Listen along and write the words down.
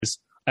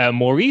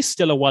Maurice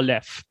de la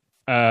Walef,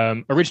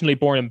 originally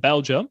born in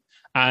Belgium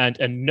and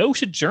a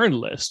noted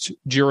journalist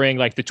during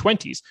like the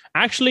 20s.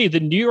 Actually, the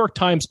New York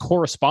Times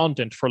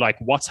correspondent for like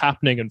what's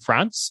happening in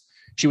France.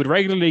 She would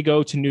regularly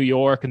go to New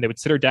York and they would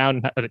sit her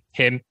down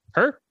and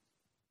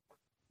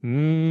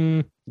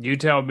You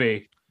tell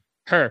me.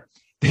 Her.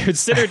 They would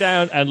sit her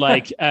down and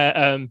like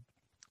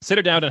sit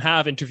her down and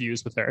have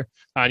interviews with her.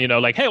 And, you know,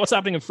 like, hey, what's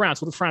happening in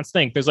France? What does France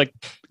think? There's like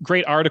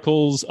great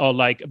articles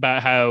like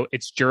about how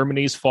it's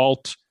Germany's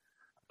fault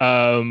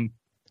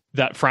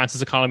that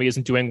France's economy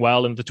isn't doing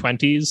well in the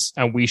 20s,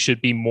 and we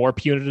should be more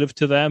punitive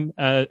to them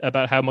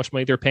about how much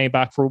money they're paying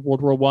back for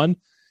World War One.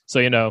 So,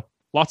 you know,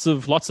 lots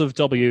of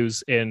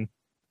W's in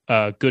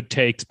good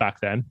takes back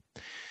then.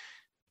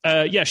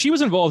 She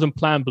was involved in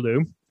Plan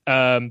Bleu.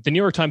 The New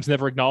York Times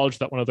never acknowledged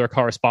that one of their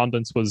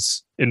correspondents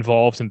was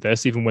involved in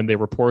this, even when they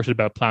reported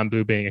about Plan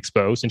Bleu being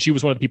exposed. And she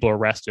was one of the people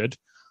arrested.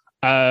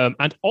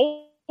 And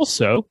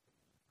also,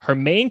 her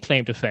main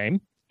claim to fame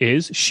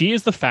is she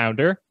is the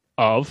founder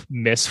of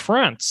Miss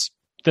France,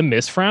 the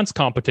Miss France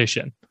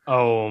competition.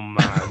 Oh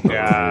my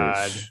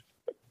God.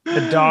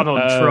 The Donald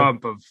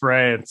Trump of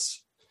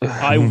France.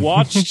 I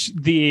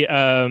watched the,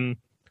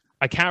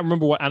 I can't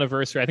remember what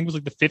anniversary. I think it was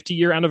like the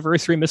 50-year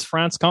anniversary Miss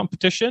France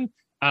competition.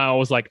 I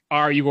was like,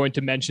 are you going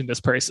to mention this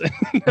person?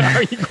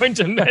 Are you going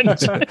to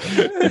mention?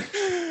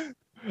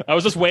 I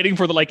was just waiting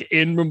for the like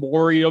in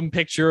memoriam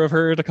picture of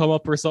her to come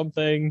up or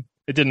something.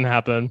 It didn't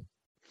happen.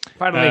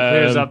 Finally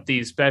clears up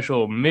the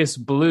special Miss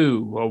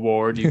Blue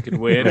award you could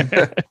win.